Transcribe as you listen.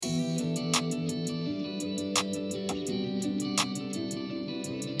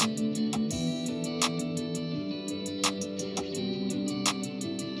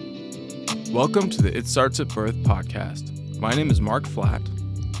Welcome to the It Starts at Birth podcast. My name is Mark Flatt.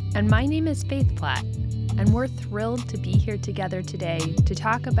 And my name is Faith Flatt. And we're thrilled to be here together today to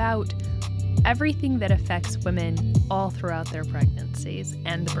talk about everything that affects women all throughout their pregnancies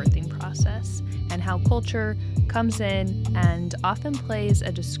and the birthing process, and how culture comes in and often plays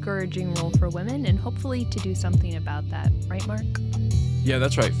a discouraging role for women, and hopefully to do something about that. Right, Mark? Yeah,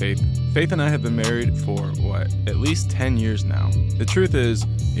 that's right, Faith. Faith and I have been married for, at least 10 years now. The truth is,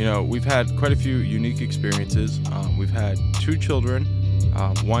 we've had quite a few unique experiences. We've had 2 children,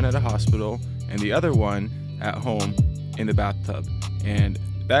 one at a hospital and the other one at home in the bathtub. And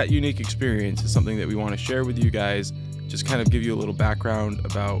that unique experience is something that we want to share with you guys, just kind of give you a little background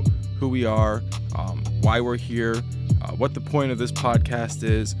about who we are, why we're here, what the point of this podcast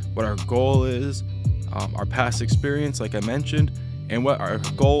is, what our goal is, our past experience, like I mentioned, and what our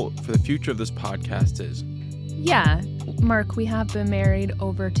goal for the future of this podcast is. Yeah, Mark, we have been married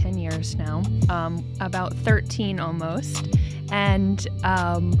over 10 years now, about 13 almost. And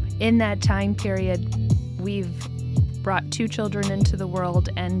in that time period, we've brought 2 children into the world,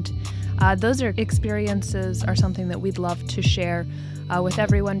 and those experiences are something that we'd love to share with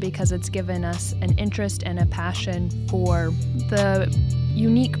everyone, because it's given us an interest and a passion for the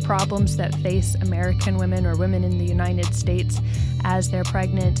unique problems that face American women or women in the United States as they're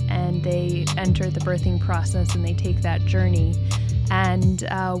pregnant and they enter the birthing process and they take that journey. And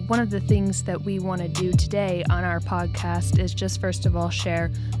one of the things that we want to do today on our podcast is just first of all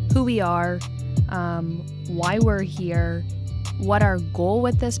share who we are, why we're here, what our goal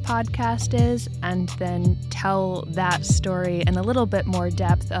with this podcast is, and then tell that story in a little bit more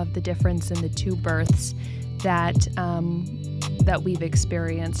depth of the difference in the 2 births that we've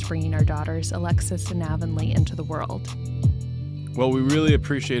experienced bringing our daughters, Alexis and Avonlea, into the world. Well, we really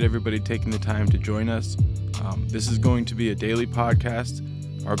appreciate everybody taking the time to join us. This is going to be a daily podcast.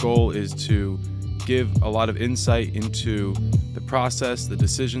 Our goal is to give a lot of insight into the process, the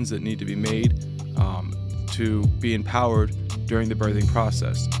decisions that need to be made to be empowered during the birthing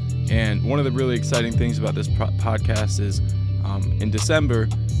process. And one of the really exciting things about this podcast is in December,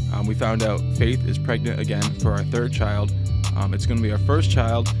 we found out Faith is pregnant again for our 3rd child. It's going to be our 1st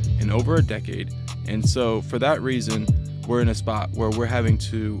child in over a decade. And so for that reason, we're in a spot where we're having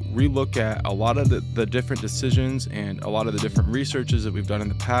to relook at a lot of the different decisions and a lot of the different researches that we've done in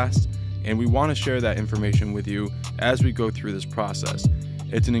the past. And we want to share that information with you as we go through this process.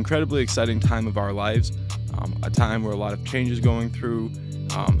 It's an incredibly exciting time of our lives, a time where a lot of change is going through.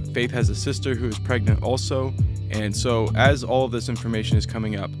 Faith has a sister who is pregnant also. And so as all of this information is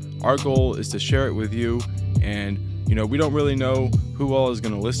coming up, our goal is to share it with you. And we don't really know who all is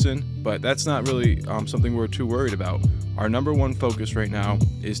going to listen, but that's not really something we're too worried about. Our number one focus right now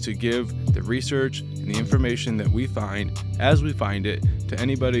is to give the research and the information that we find, as we find it, to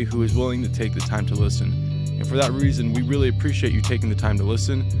anybody who is willing to take the time to listen. And for that reason, we really appreciate you taking the time to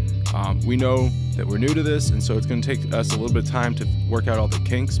listen. We know that we're new to this, and so it's going to take us a little bit of time to work out all the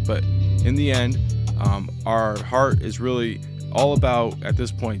kinks, but in the end, our heart is really all about, at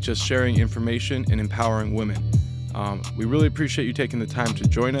this point, just sharing information and empowering women. We really appreciate you taking the time to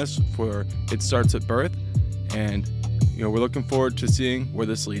join us for It Starts at Birth, and we're looking forward to seeing where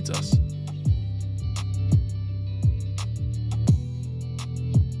this leads us.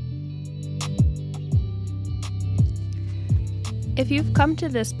 If you've come to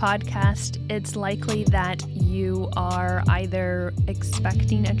this podcast, it's likely that you are either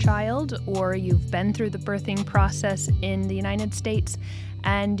expecting a child or you've been through the birthing process in the United States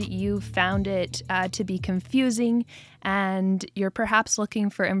and you found it to be confusing, and you're perhaps looking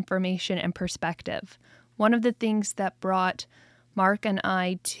for information and perspective. One of the things that brought Mark and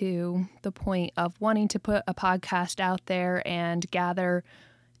I to the point of wanting to put a podcast out there and gather,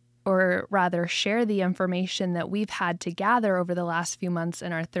 or rather share the information that we've had to gather over the last few months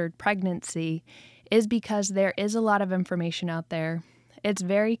in our 3rd pregnancy, is because there is a lot of information out there. It's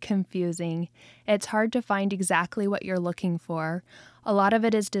very confusing. It's hard to find exactly what you're looking for. A lot of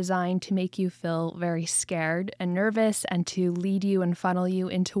it is designed to make you feel very scared and nervous and to lead you and funnel you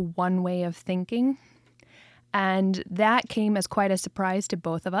into one way of thinking. And that came as quite a surprise to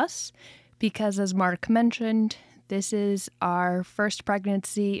both of us, because as Mark mentioned, this is our 1st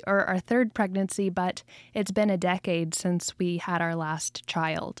pregnancy, or our 3rd pregnancy, but it's been a decade since we had our last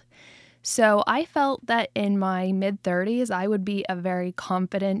child. So I felt that in my mid-30s, I would be a very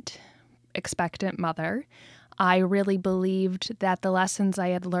confident, expectant mother. I really believed that the lessons I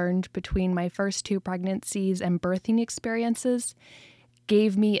had learned between my first 2 pregnancies and birthing experiences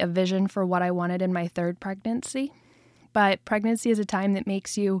gave me a vision for what I wanted in my 3rd pregnancy. But pregnancy is a time that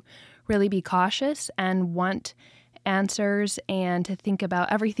makes you really be cautious and want answers and to think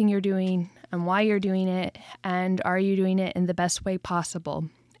about everything you're doing and why you're doing it, and are you doing it in the best way possible.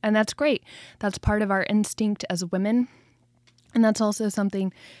 And that's great. That's part of our instinct as women. And that's also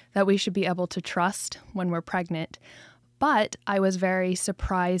something that we should be able to trust when we're pregnant. But I was very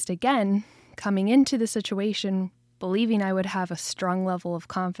surprised again coming into the situation, believing I would have a strong level of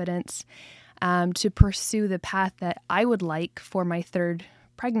confidence to pursue the path that I would like for my third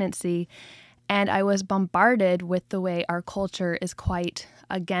pregnancy. And I was bombarded with the way our culture is quite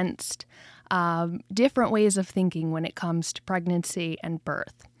against different ways of thinking when it comes to pregnancy and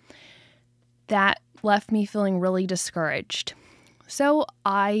birth. That left me feeling really discouraged. So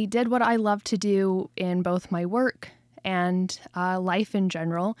I did what I love to do in both my work and life in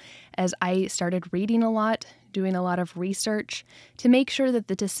general, as I started reading a lot, doing a lot of research to make sure that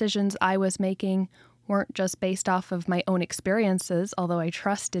the decisions I was making weren't just based off of my own experiences, although I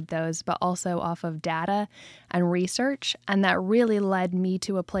trusted those, but also off of data and research. And that really led me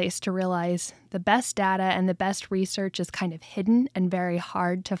to a place to realize the best data and the best research is kind of hidden and very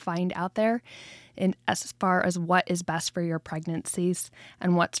hard to find out there in as far as what is best for your pregnancies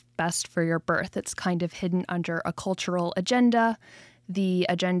and what's best for your birth. It's kind of hidden under a cultural agenda, the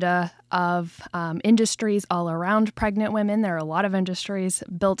agenda of industries all around pregnant women. There are a lot of industries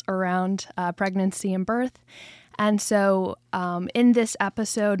built around pregnancy and birth. And so in this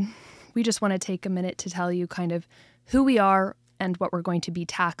episode, we just want to take a minute to tell you kind of who we are and what we're going to be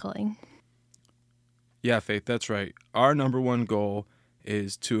tackling. Yeah, Faith, that's right. Our number one goal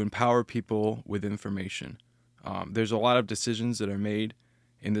is to empower people with information. There's a lot of decisions that are made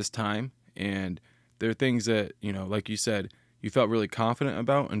in this time, and there are things that, like you said, you felt really confident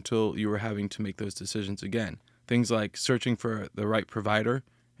about until you were having to make those decisions again. Things like searching for the right provider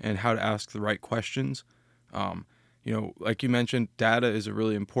and how to ask the right questions. Like you mentioned, data is a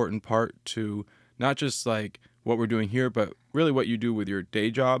really important part to not just like what we're doing here, but really what you do with your day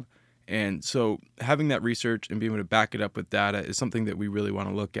job. And so having that research and being able to back it up with data is something that we really want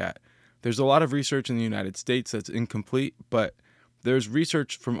to look at. There's a lot of research in the United States that's incomplete, but there's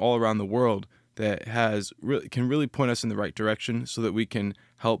research from all around the world that can really point us in the right direction so that we can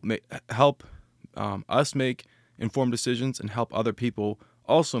help us make informed decisions and help other people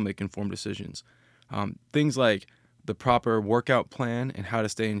also make informed decisions. Things like the proper workout plan and how to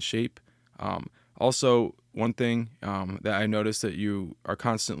stay in shape. Also, one thing that I noticed that you are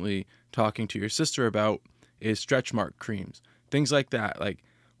constantly talking to your sister about is stretch mark creams. Things like that. Like,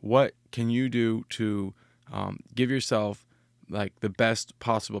 what can you do to give yourself like the best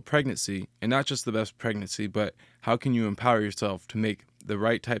possible pregnancy, and not just the best pregnancy, but how can you empower yourself to make the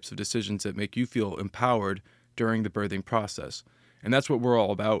right types of decisions that make you feel empowered during the birthing process. And that's what we're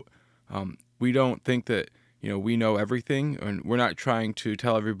all about. We don't think that, we know everything, and we're not trying to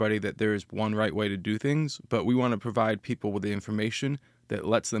tell everybody that there's one right way to do things, but we want to provide people with the information that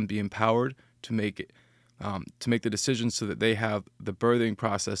lets them be empowered to make the decisions so that they have the birthing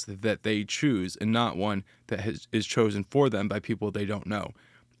process that they choose and not one that is chosen for them by people they don't know.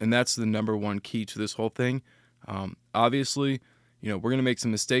 And that's the number one key to this whole thing. Obviously, we're going to make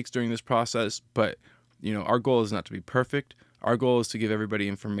some mistakes during this process, but, our goal is not to be perfect. Our goal is to give everybody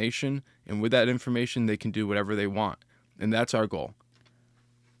information, and with that information, they can do whatever they want. And that's our goal.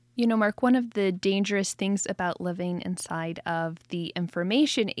 Mark, one of the dangerous things about living inside of the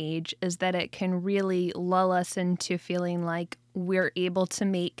information age is that it can really lull us into feeling like we're able to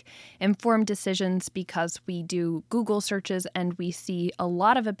make informed decisions because we do Google searches and we see a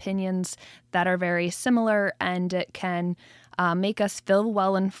lot of opinions that are very similar, and it can make us feel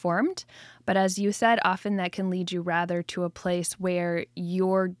well informed. But as you said, often that can lead you rather to a place where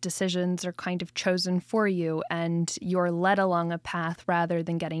your decisions are kind of chosen for you and you're led along a path rather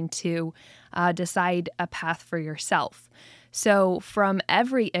than getting to decide a path for yourself. So from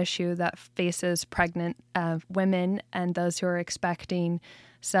every issue that faces pregnant women and those who are expecting,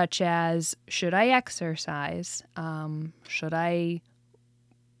 such as, should I exercise? Should I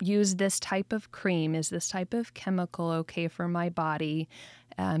use this type of cream? Is this type of chemical okay for my body?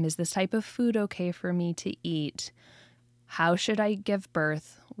 Is this type of food okay for me to eat? How should I give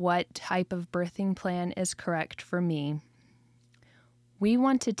birth? What type of birthing plan is correct for me? We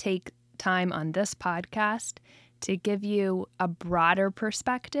want to take time on this podcast to give you a broader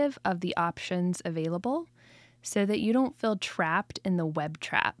perspective of the options available so that you don't feel trapped in the web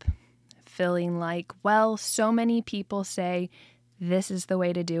trap, feeling like, well, so many people say this is the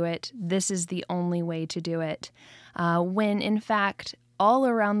way to do it, this is the only way to do it, when in fact, all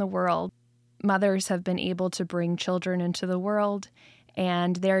around the world, mothers have been able to bring children into the world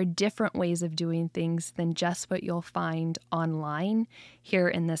And there are different ways of doing things than just what you'll find online here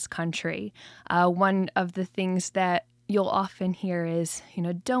in this country. One of the things that you'll often hear is,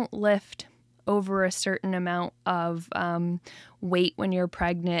 don't lift over a certain amount of weight when you're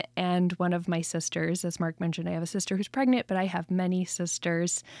pregnant. And one of my sisters, as Mark mentioned, I have a sister who's pregnant, but I have many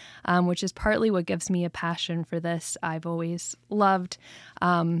sisters, which is partly what gives me a passion for this. I've always loved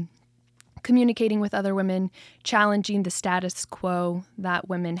communicating with other women, challenging the status quo that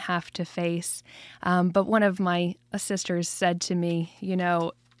women have to face. But one of my sisters said to me,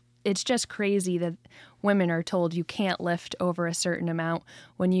 it's just crazy that women are told you can't lift over a certain amount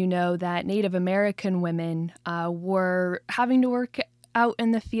when you know that Native American women were having to work out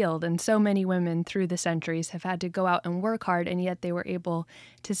in the field. And so many women through the centuries have had to go out and work hard, and yet they were able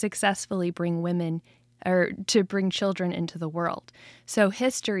to successfully bring children into the world. So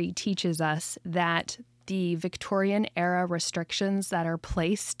history teaches us that the Victorian era restrictions that are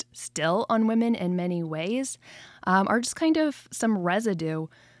placed still on women in many ways are just kind of some residue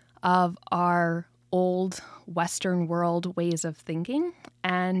of our old Western world ways of thinking.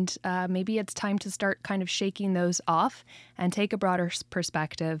 And maybe it's time to start kind of shaking those off and take a broader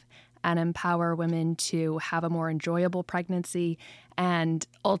perspective and empower women to have a more enjoyable pregnancy and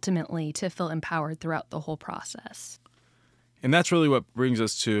ultimately to feel empowered throughout the whole process. And that's really what brings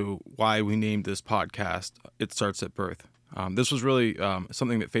us to why we named this podcast, It Starts at Birth. This was really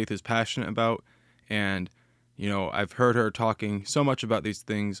something that Faith is passionate about. And, I've heard her talking so much about these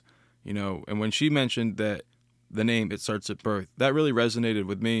things, and when she mentioned that the name It Starts at Birth, that really resonated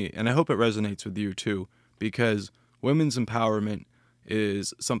with me. And I hope it resonates with you too, because women's empowerment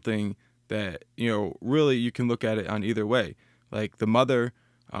is something that, really you can look at it on either way. Like the mother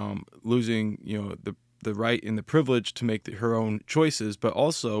losing, the right and the privilege to make her own choices, but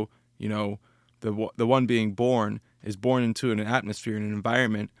also, the one being born is born into an atmosphere and an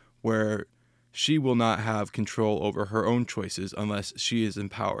environment where she will not have control over her own choices unless she is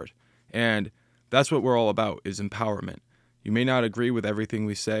empowered. And that's what we're all about, is empowerment. You may not agree with everything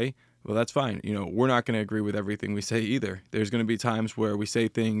we say. Well, that's fine. We're not going to agree with everything we say either. There's going to be times where we say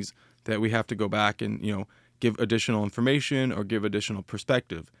things that we have to go back and, give additional information or give additional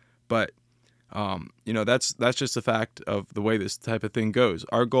perspective. But, that's just a fact of the way this type of thing goes.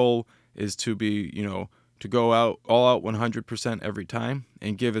 Our goal is to be, to go out all out 100% every time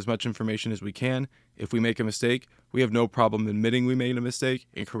and give as much information as we can. If we make a mistake, we have no problem admitting we made a mistake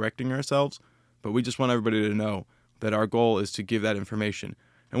and correcting ourselves. But we just want everybody to know that our goal is to give that information.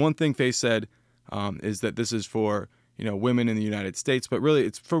 And one thing Faith said is that this is for, women in the United States, but really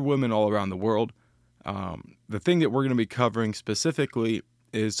it's for women all around the world. The thing that we're going to be covering specifically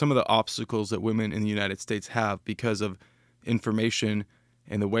is some of the obstacles that women in the United States have because of information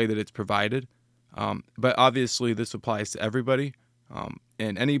and the way that it's provided. But obviously this applies to everybody.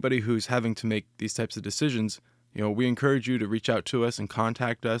 And anybody who's having to make these types of decisions, we encourage you to reach out to us and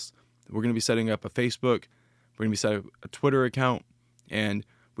contact us. We're going to be setting up a Facebook. We're going to be setting up a Twitter account. And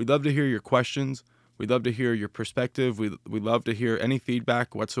we'd love to hear your questions. We'd love to hear your perspective. We'd love to hear any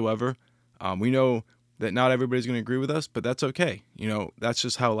feedback whatsoever. We know that not everybody's going to agree with us, but that's okay. That's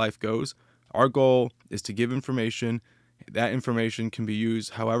just how life goes. Our goal is to give information. That information can be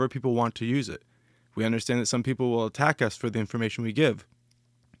used however people want to use it. We understand that some people will attack us for the information we give.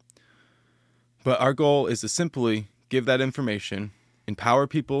 But our goal is to simply give that information, empower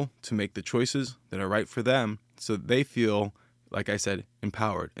people to make the choices that are right for them so that they feel, like I said,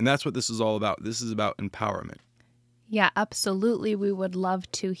 empowered. And that's what this is all about. This is about empowerment. Yeah, absolutely. We would love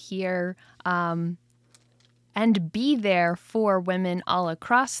to hear and be there for women all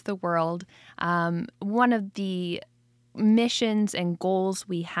across the world. One of the missions and goals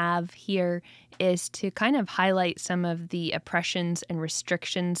we have here is to kind of highlight some of the oppressions and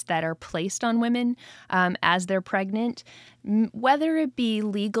restrictions that are placed on women as they're pregnant, whether it be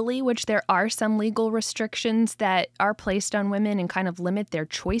legally, which there are some legal restrictions that are placed on women and kind of limit their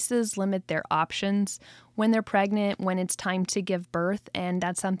choices, limit their options when they're pregnant, when it's time to give birth. And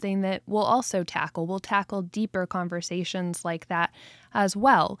that's something that we'll also tackle. We'll tackle deeper conversations like that as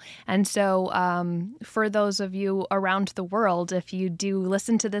well. And so for those of you around the world, if you do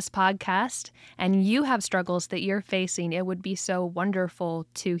listen to this podcast and you have struggles that you're facing, it would be so wonderful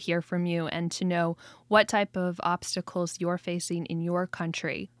to hear from you and to know what type of obstacles you're facing in your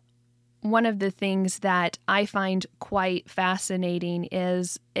country. One of the things that I find quite fascinating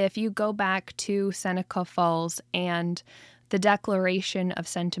is if you go back to Seneca Falls and the Declaration of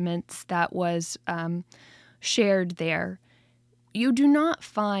Sentiments that was shared there, you do not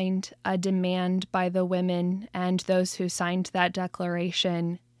find a demand by the women and those who signed that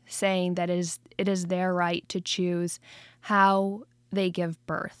declaration saying that it is their right to choose how they give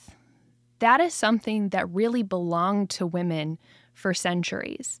birth. That is something that really belonged to women for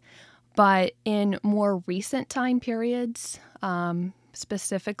centuries. But in more recent time periods,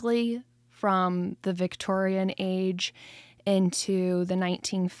 specifically from the Victorian age into the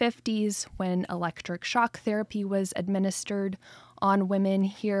 1950s, when electric shock therapy was administered on women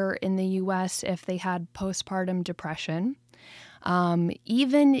here in the U.S. if they had postpartum depression,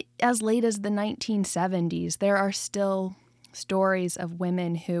 even as late as the 1970s, there are still stories of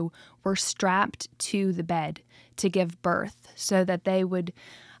women who were strapped to the bed to give birth so that they would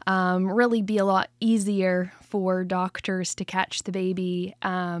really be a lot easier for doctors to catch the baby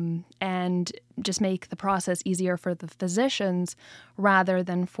and just make the process easier for the physicians rather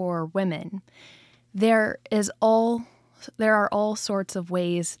than for women. There are all sorts of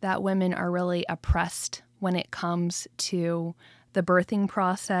ways that women are really oppressed when it comes to the birthing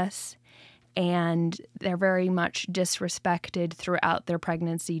process, and they're very much disrespected throughout their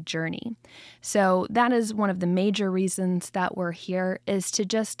pregnancy journey. So that is one of the major reasons that we're here, is to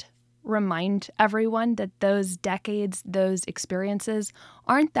just remind everyone that those decades, those experiences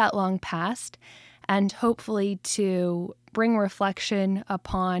aren't that long past, and hopefully to bring reflection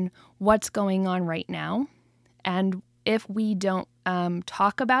upon what's going on right now. And if we don't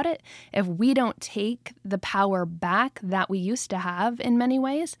talk about it, if we don't take the power back that we used to have in many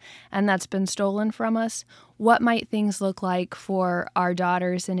ways, and that's been stolen from us, what might things look like for our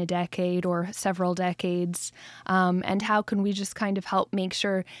daughters in a decade or several decades? And how can we just kind of help make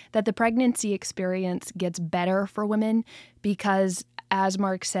sure that the pregnancy experience gets better for women? Because, as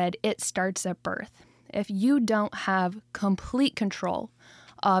Mark said, it starts at birth. If you don't have complete control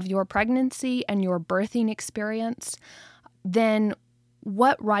of your pregnancy and your birthing experience, then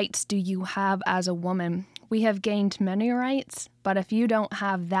what rights do you have as a woman? We have gained many rights, but if you don't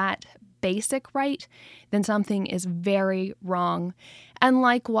have that basic right, then something is very wrong. And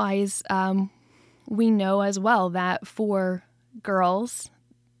likewise, we know as well that for girls,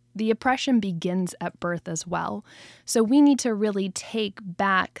 the oppression begins at birth as well. So we need to really take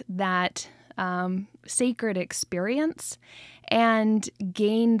back that sacred experience and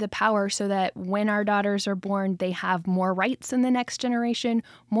gain the power so that when our daughters are born, they have more rights in the next generation,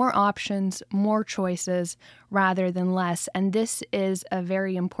 more options, more choices rather than less. And this is a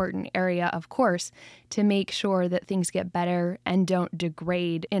very important area, of course, to make sure that things get better and don't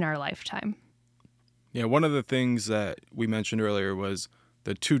degrade in our lifetime. Yeah, one of the things that we mentioned earlier was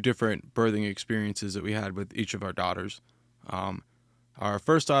the two different birthing experiences that we had with each of our daughters. Our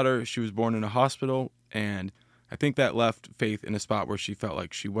first daughter, she was born in a hospital, and I think that left Faith in a spot where she felt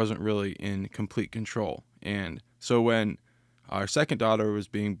like she wasn't really in complete control. And so when our second daughter was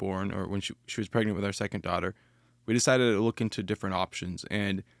being born, or when she was pregnant with our second daughter, we decided to look into different options.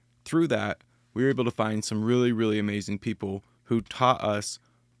 And through that, we were able to find some really, really amazing people who taught us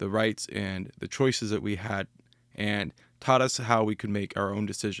the rights and the choices that we had and taught us how we could make our own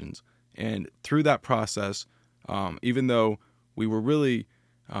decisions. And through that process, even though we were really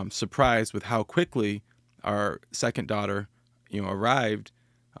surprised with how quickly our second daughter, arrived.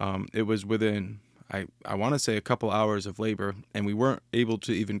 It was within, I want to say, a couple hours of labor, and we weren't able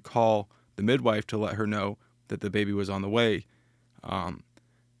to even call the midwife to let her know that the baby was on the way.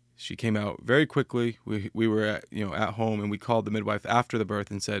 She came out very quickly. We were at home, and we called the midwife after the birth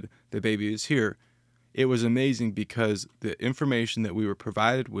and said the baby is here. It was amazing because the information that we were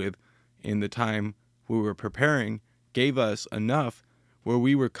provided with in the time we were preparing gave us enough where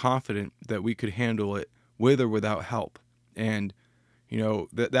we were confident that we could handle it with or without help. And,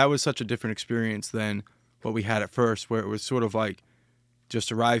 that was such a different experience than what we had at first, where it was sort of like,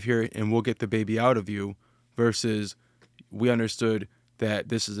 just arrive here and we'll get the baby out of you, versus we understood that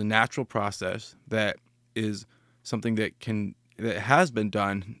this is a natural process that is something that has been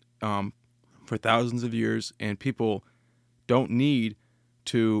done for thousands of years, and people don't need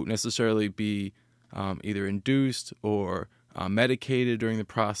to necessarily be either induced or medicated during the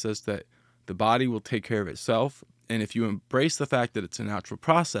process, that the body will take care of itself. And if you embrace the fact that it's a natural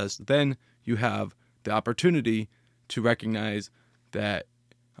process, then you have the opportunity to recognize that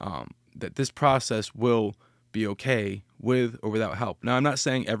that this process will be okay with or without help. Now, I'm not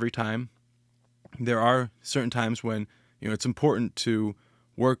saying every time. There are certain times when it's important to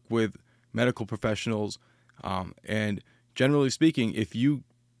work with medical professionals, and generally speaking, if you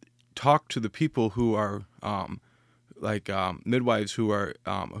talk to the people who are midwives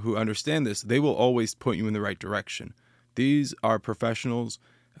who understand this, they will always point you in the right direction. These are professionals.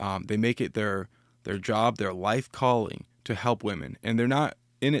 They make it their job, their life calling to help women, and they're not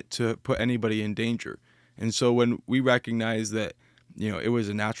in it to put anybody in danger. And so when we recognize that it was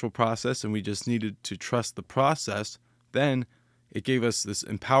a natural process and we just needed to trust the process, then it gave us this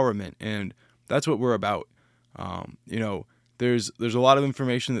empowerment, and that's what we're about. There's a lot of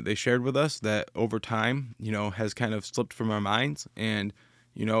information that they shared with us that over time, has kind of slipped from our minds. And,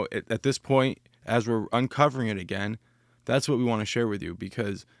 at this point, as we're uncovering it again, that's what we want to share with you,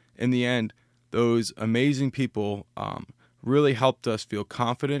 because in the end, those amazing people really helped us feel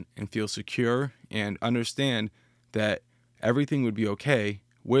confident and feel secure and understand that everything would be okay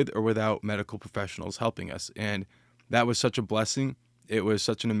with or without medical professionals helping us. And that was such a blessing. It was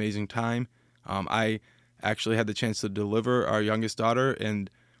such an amazing time. I actually had the chance to deliver our youngest daughter,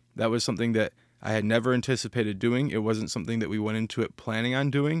 and that was something that I had never anticipated doing. It wasn't something that we went into it planning on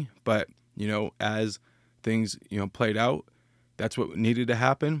doing, but as things played out, that's what needed to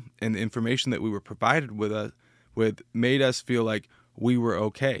happen, and the information that we were provided with made us feel like we were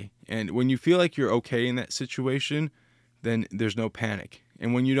okay. And when you feel like you're okay in that situation, then there's no panic.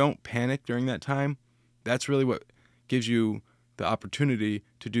 And when you don't panic during that time, that's really what gives you the opportunity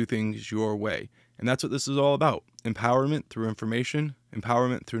to do things your way. And that's what this is all about. Empowerment through information,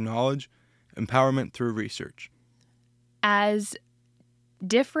 empowerment through knowledge, empowerment through research. As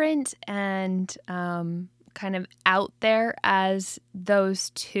different and kind of out there as those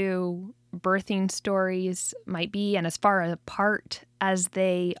two birthing stories might be, and as far apart as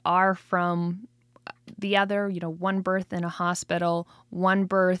they are from the other, one birth in a hospital, one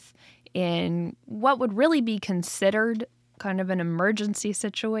birth in what would really be considered kind of an emergency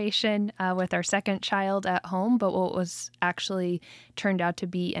situation with our second child at home, but what was actually turned out to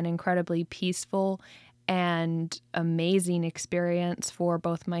be an incredibly peaceful and amazing experience for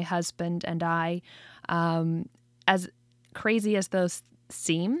both my husband and I. As crazy as those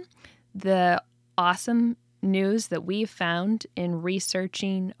seem, the awesome news that we've found in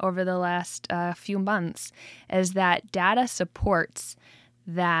researching over the last few months is that data supports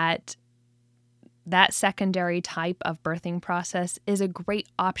that secondary type of birthing process is a great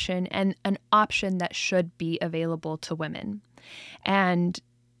option, and an option that should be available to women. And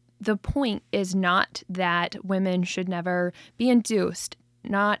the point is not that women should never be induced,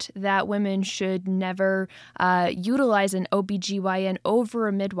 not that women should never utilize an OBGYN over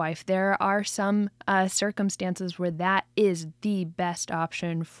a midwife. There are some circumstances where that is the best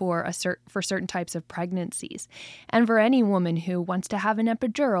option for certain types of pregnancies. And for any woman who wants to have an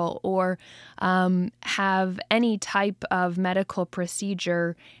epidural or have any type of medical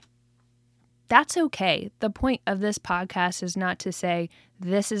procedure, that's okay. The point of this podcast is not to say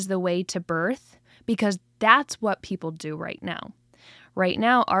this is the way to birth, because that's what people do right now. Right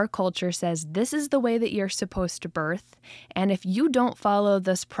now, our culture says this is the way that you're supposed to birth, and if you don't follow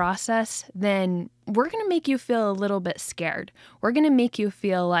this process, then we're going to make you feel a little bit scared. We're going to make you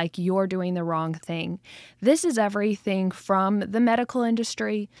feel like you're doing the wrong thing. This is everything from the medical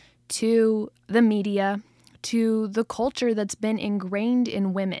industry to the media to the culture that's been ingrained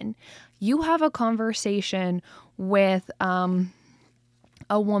in women. You have a conversation with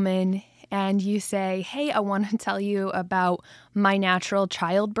a woman and you say, hey, I want to tell you about my natural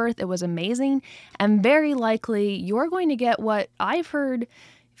childbirth. It was amazing. And very likely you're going to get what I've heard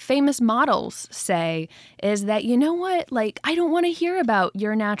famous models say is that, you know what, like, I don't want to hear about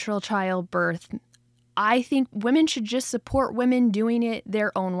your natural childbirth. I think women should just support women doing it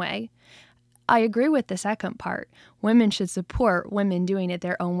their own way. I agree with the second part. Women should support women doing it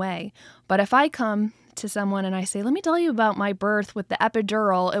their own way. But if I come to someone and I say, let me tell you about my birth with the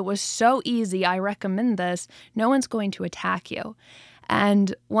epidural, it was so easy, I recommend this, no one's going to attack you.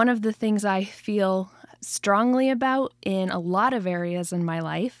 And one of the things I feel strongly about in a lot of areas in my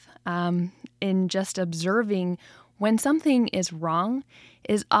life, in just observing when something is wrong,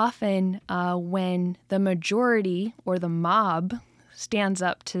 is often when the majority or the mob stands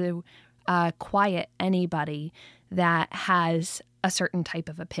up to quiet anybody that has a certain type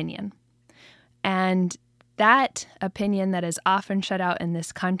of opinion. And that opinion that is often shut out in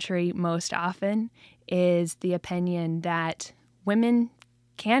this country most often is the opinion that women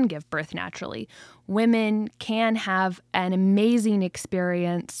can give birth naturally. Women can have an amazing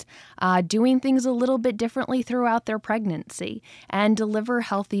experience doing things a little bit differently throughout their pregnancy and deliver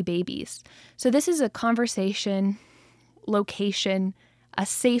healthy babies. So this is a conversation, location, a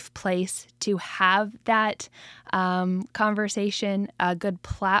safe place to have that conversation, a good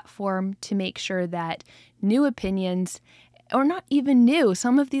platform to make sure that new opinions, or not even new,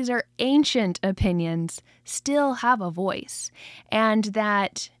 some of these are ancient opinions, still have a voice, and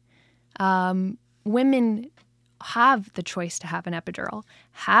that women have the choice to have an epidural,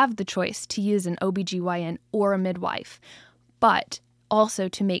 have the choice to use an OBGYN or a midwife, but also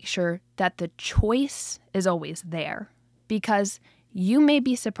to make sure that the choice is always there, because you may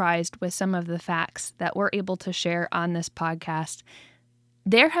be surprised with some of the facts that we're able to share on this podcast.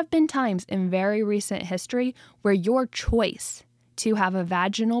 There have been times in very recent history where your choice to have a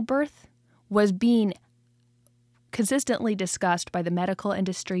vaginal birth was being consistently discussed by the medical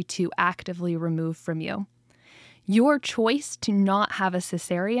industry to actively remove from you. Your choice to not have a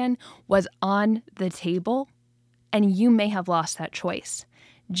cesarean was on the table, and you may have lost that choice.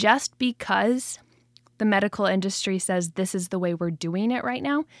 Just because the medical industry says this is the way we're doing it right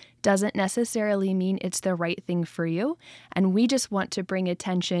now doesn't necessarily mean it's the right thing for you. And we just want to bring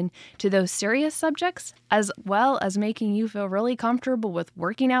attention to those serious subjects, as well as making you feel really comfortable with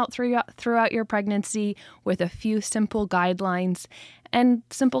working out throughout your pregnancy with a few simple guidelines and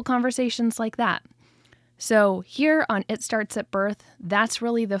simple conversations like that. So here on It Starts at Birth, that's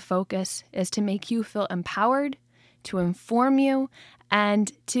really the focus, is to make you feel empowered, to inform you,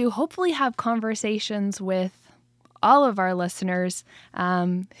 and to hopefully have conversations with all of our listeners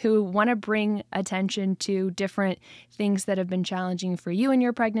who want to bring attention to different things that have been challenging for you in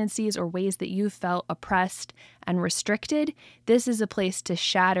your pregnancies or ways that you felt oppressed and restricted. This is a place to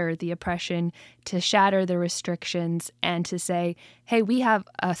shatter the oppression, to shatter the restrictions, and to say, hey, we have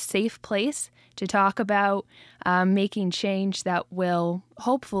a safe place to talk about making change that will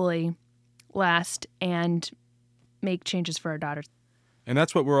hopefully last and make changes for our daughters. And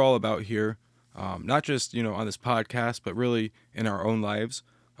that's what we're all about here, not just, on this podcast, but really in our own lives.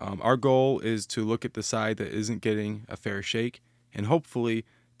 Our goal is to look at the side that isn't getting a fair shake and hopefully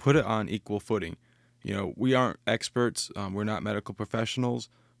put it on equal footing. We aren't experts. We're not medical professionals.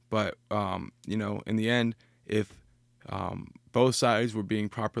 But, in the end, if both sides were being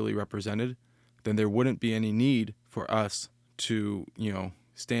properly represented, then there wouldn't be any need for us to,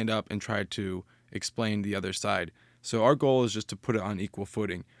 stand up and try to explain the other side. So our goal is just to put it on equal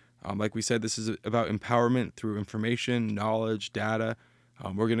footing. Like we said, this is about empowerment through information, knowledge, data.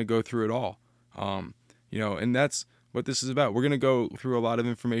 We're going to go through it all. And that's what this is about. We're going to go through a lot of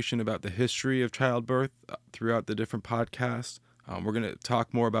information about the history of childbirth throughout the different podcasts. We're going to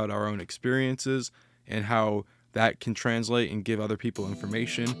talk more about our own experiences and how that can translate and give other people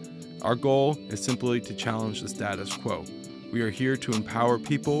information. Our goal is simply to challenge the status quo. We are here to empower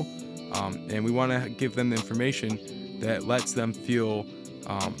people, and we want to give them the information that lets them feel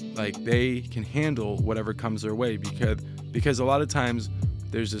like they can handle whatever comes their way, because a lot of times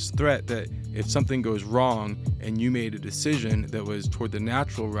there's this threat that if something goes wrong and you made a decision that was toward the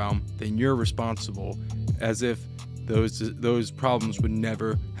natural realm, then you're responsible, as if those problems would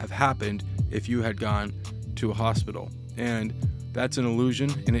never have happened if you had gone to a hospital. And that's an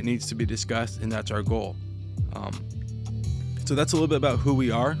illusion, and it needs to be discussed, and that's our goal. So that's a little bit about who we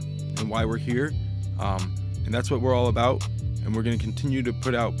are and why we're here, and that's what we're all about. And we're going to continue to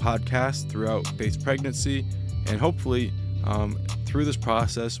put out podcasts throughout Faith's pregnancy, and hopefully through this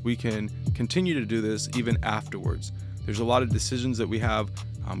process we can continue to do this even afterwards. There's a lot of decisions that we have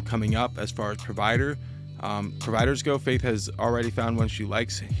coming up as far as providers go. Faith has already found one she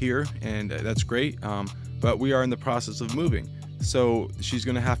likes here, and that's great, but we are in the process of moving, so she's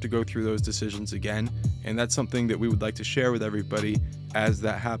going to have to go through those decisions again, and that's something that we would like to share with everybody as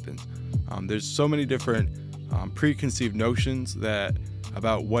that happens. There's so many different preconceived notions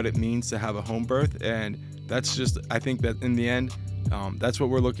about what it means to have a home birth, and that's just, I think that in the end, that's what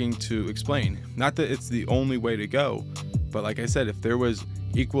we're looking to explain. Not that it's the only way to go, but like I said, if there was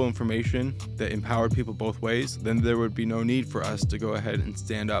equal information that empowered people both ways, then there would be no need for us to go ahead and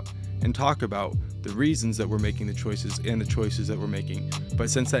stand up and talk about the reasons that we're making the choices and the choices that we're making. But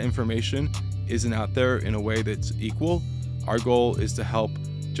since that information isn't out there in a way that's equal, our goal is to help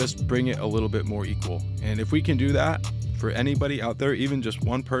just bring it a little bit more equal. And if we can do that for anybody out there, even just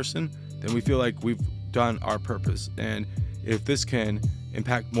one person, then we feel like we've done our purpose. And if this can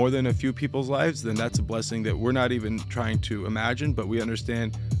impact more than a few people's lives, then that's a blessing that we're not even trying to imagine. But we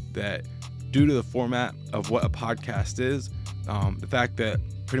understand that due to the format of what a podcast is, the fact that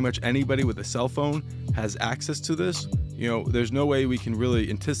pretty much anybody with a cell phone has access to this, there's no way we can really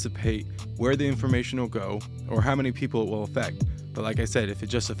anticipate where the information will go or how many people it will affect. But like I said, if it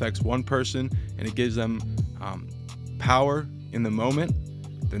just affects one person and it gives them power in the moment,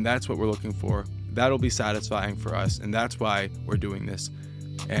 then that's what we're looking for. That'll be satisfying for us, and that's why we're doing this.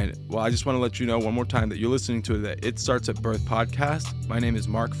 And I just want to let you know one more time that you're listening to the It Starts at Birth podcast. My name is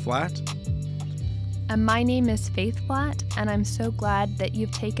Mark Flatt. And my name is Faith Flatt, and I'm so glad that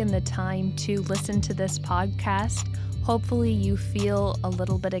you've taken the time to listen to this podcast. Hopefully you feel a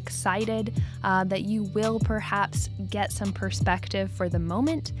little bit excited that you will perhaps get some perspective for the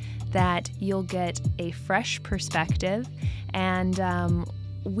moment, that you'll get a fresh perspective, and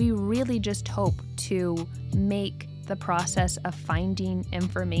we really just hope to make the process of finding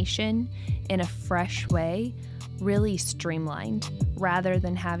information in a fresh way really streamlined, rather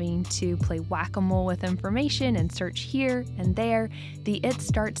than having to play whack-a-mole with information and search here and there. The It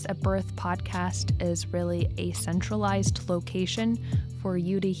Starts at Birth podcast is really a centralized location for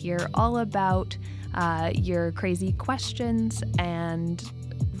you to hear all about your crazy questions and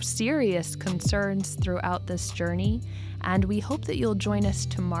serious concerns throughout this journey. And we hope that you'll join us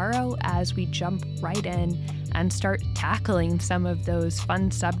tomorrow as we jump right in and start tackling some of those fun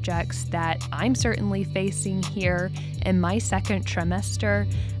subjects that I'm certainly facing here in my second trimester.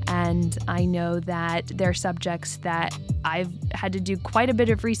 And I know that they're subjects that I've had to do quite a bit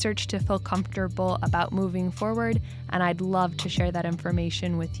of research to feel comfortable about moving forward, and I'd love to share that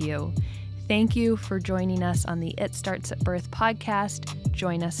information with you. Thank you for joining us on the It Starts at Birth podcast.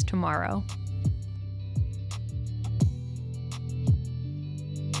 Join us tomorrow.